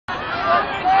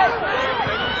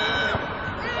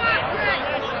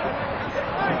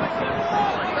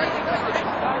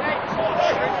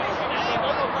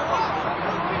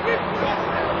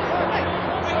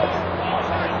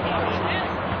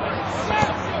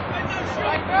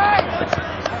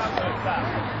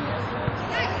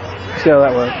See how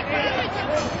that works.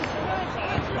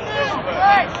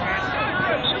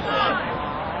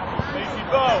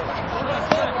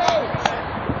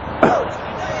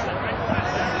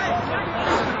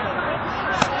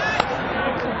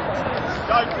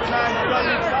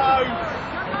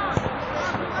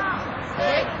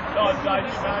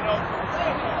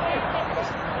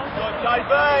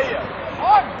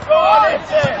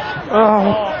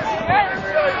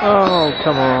 Oh,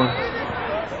 come on.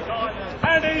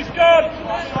 And he's gone!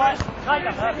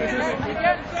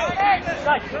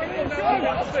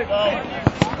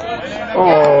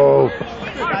 Oh.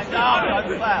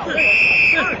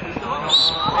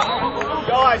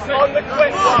 Guys, on the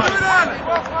quick one!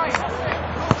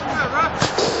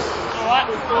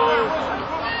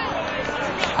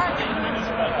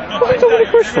 What are you talking to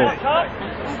Chris for?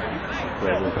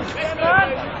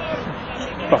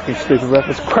 Fucking stupid ref,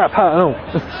 it's crap hat and all.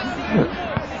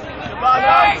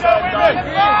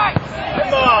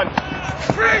 Come on!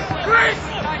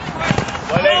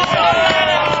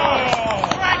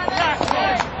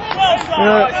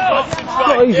 It's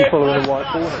not easy following a white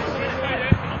ball.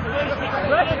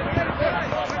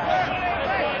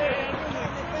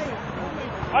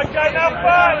 Okay, now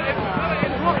back!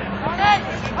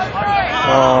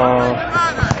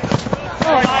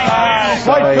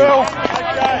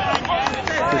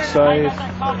 Good save.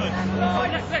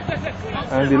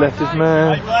 Andy left his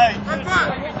man.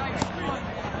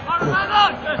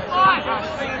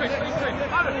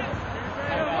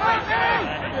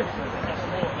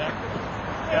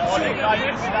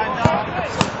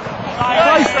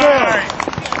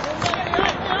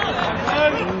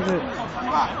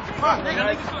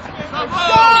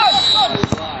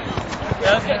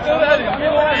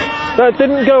 That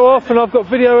didn't go off, and I've got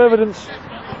video evidence.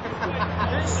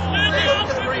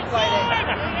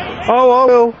 Oh, I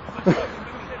will.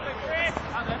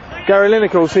 Gary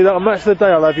Lineker will see that on Match of the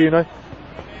Day. I'll have you know.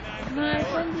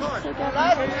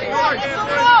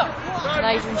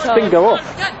 Didn't go off.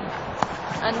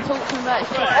 And talk to him about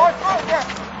his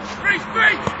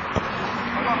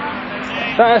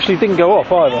That actually didn't go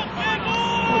off either.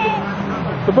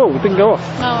 The ball didn't go off.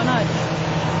 No, I know.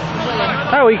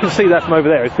 How he can see that from over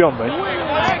there is beyond me.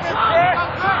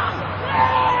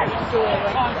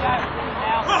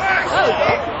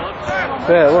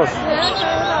 There it was.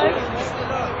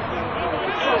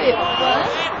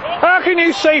 How can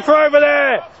you see from over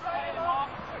there?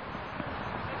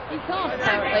 He can't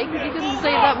apparently, because he couldn't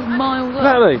see that was miles off.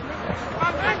 Exactly.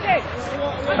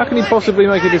 How can he possibly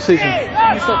make a decision?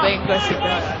 Stop being aggressive,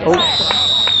 right?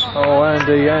 Oh,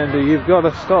 Andy, you've got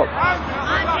to stop.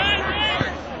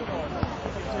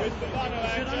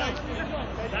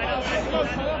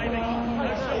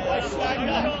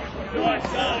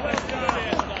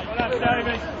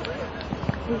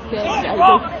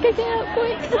 Kick it out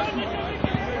quick!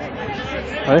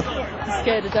 Hey? He's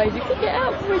scared of Daisy. Kick it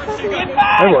out!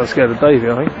 Everyone's scared of Davey,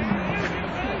 I think.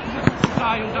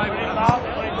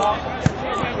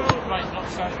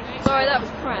 Sorry, that was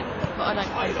crap, but I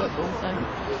don't play football, so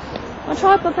I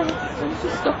tried my best. I was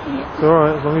just stopping it. It's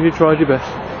alright, as long as you tried your best.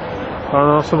 Can't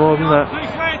ask for more than that.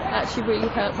 That actually really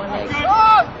hurt my leg.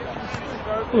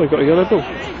 Oh, they've got a yellow ball. I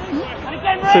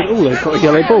said, oh, they've got a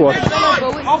yellow ball. I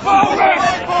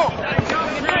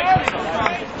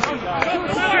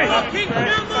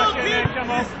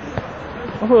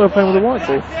thought they were playing with a white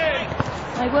ball.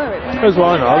 They were it. That's what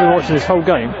I know. I've been watching this whole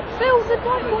game. Phil, the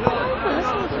white ball over. That's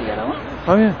not a yellow one.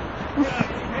 Oh yeah.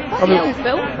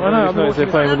 Phil. I know. I've noticed they're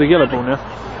playing with the yellow ball now.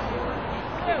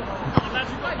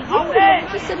 I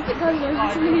just said if it goes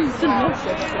over to lose to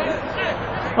Russia.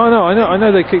 I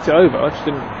know they kicked it over. I just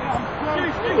didn't.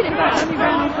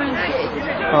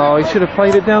 Oh, he should have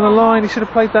played it down the line. He should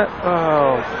have played that.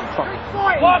 Oh, fuck.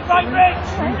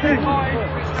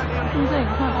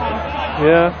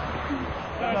 Yeah.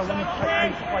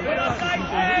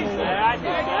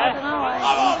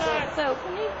 So,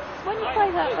 when you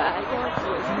play that back,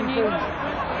 can you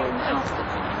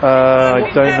I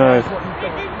don't know.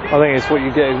 I think it's what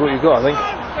you get is what you got, I think.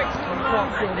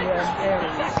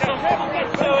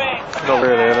 Not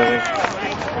really, I don't think.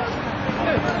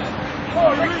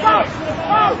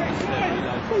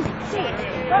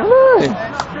 Hello.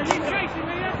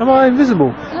 Am I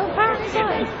invisible? No, apparently so.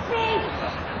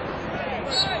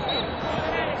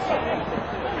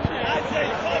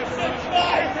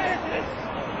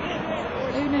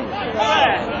 Who knew?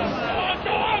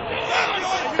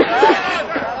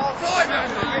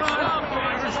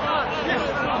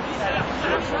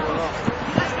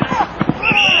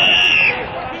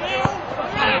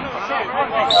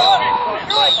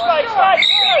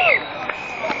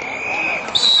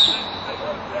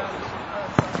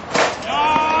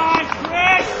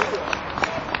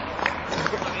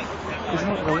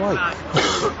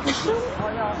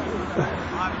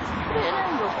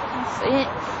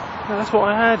 That's what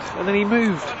I had, and then he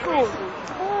moved. Oh,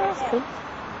 that's cool.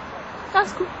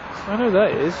 That's cool. I know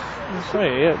that is. I'm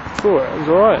saying, yeah, before it was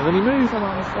alright, and then he moved. Come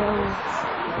on, Phil.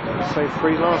 Saved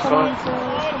 3 last Come on, time. Phil.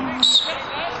 Come on.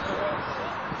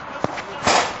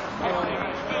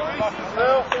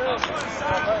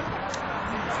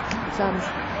 Sam's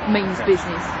means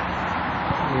business.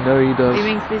 You know he does. He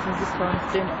means business this time,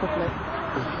 doing it properly.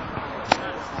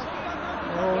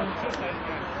 Oh.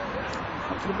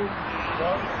 Up to the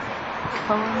ball.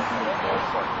 Come on.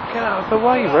 Get out of the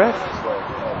way, ref.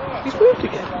 He's moved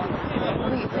again. I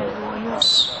think it's better than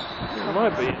yours. It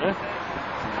might be, you know.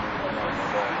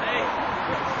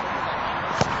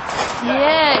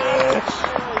 Yes!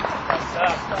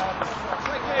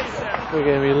 Look at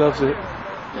him, he loves it.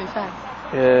 No fan.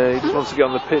 Yeah, he just wants to get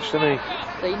on the pitch, doesn't he?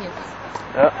 Genius.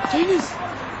 Yeah. Genius!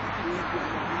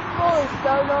 Oh, it's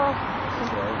so long.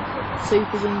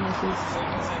 Super geniuses.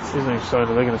 He's no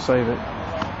soda, they're going to save it.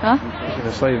 Huh? They're going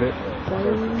to save it. Come on.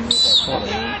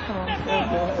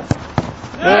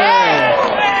 Yeah!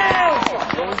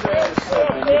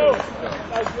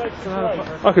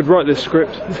 I could write this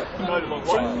script.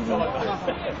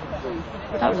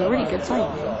 That was a really good save.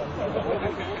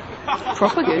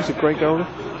 Proper good. He's a great goalie.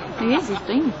 He is, he's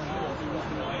genius.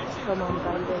 Come on,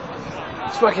 David.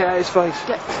 Smack it at his face.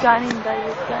 Get in,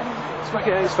 David, get in. Smack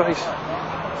it at his face.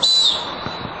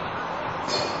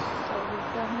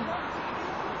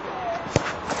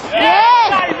 Yes!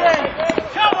 David!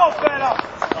 Come on, fella!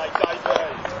 Hey, David.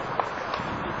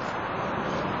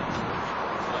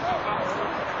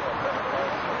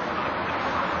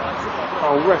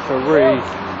 Oh, referee.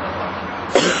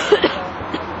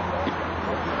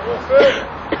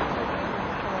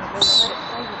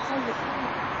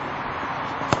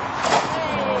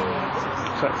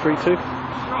 Is that 3-2?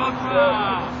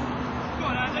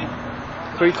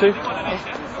 3-2?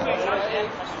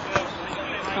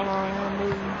 Come on,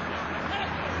 Andy.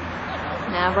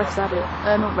 Nah, ref's at it.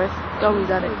 Not ref.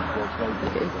 Goalie's at it. Look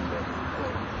at him.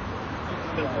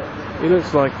 He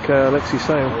looks like Alexi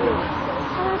Sale.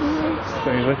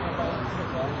 Anyway.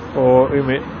 Or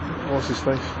Umit. What's his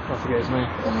face? I forget his name.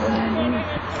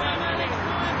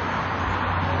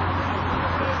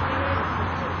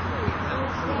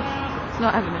 It's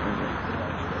not having it, is it?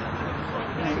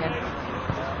 There you go.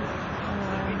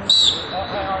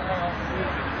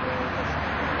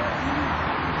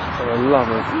 For the love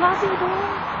of. Bloody ball.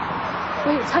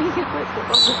 Wait, take it. Wait,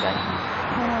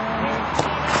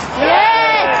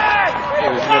 yes! He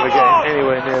was never getting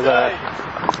anywhere near that.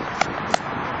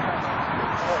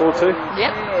 4-2?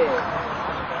 Yep.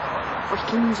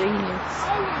 Freaking genius.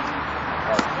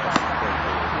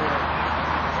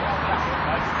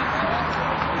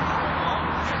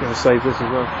 He's going to save this as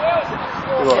well.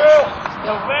 Watch.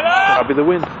 That'll be the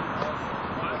win.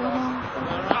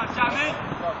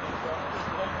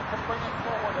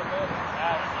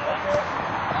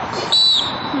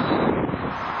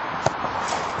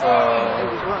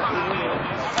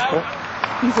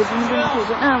 He said, "You didn't do it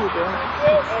now, we'll do it."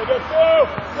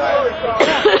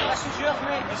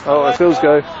 Oh, it feels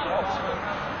go.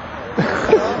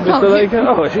 Mr. Laker?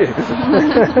 Oh, shit.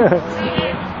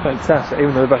 Fantastic.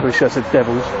 Even though the back of his shirt said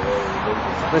Devils.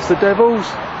 Mr. Devils?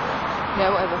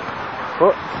 Yeah, whatever.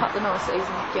 What? Cut the niceties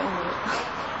and get on with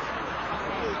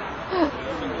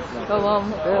it. Go on,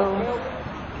 Phil.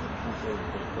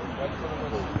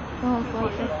 Go on, Phil.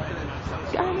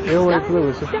 He'll wait for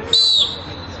Lewis.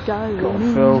 Go Go on,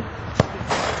 Phil.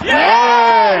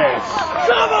 Yes!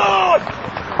 Come on!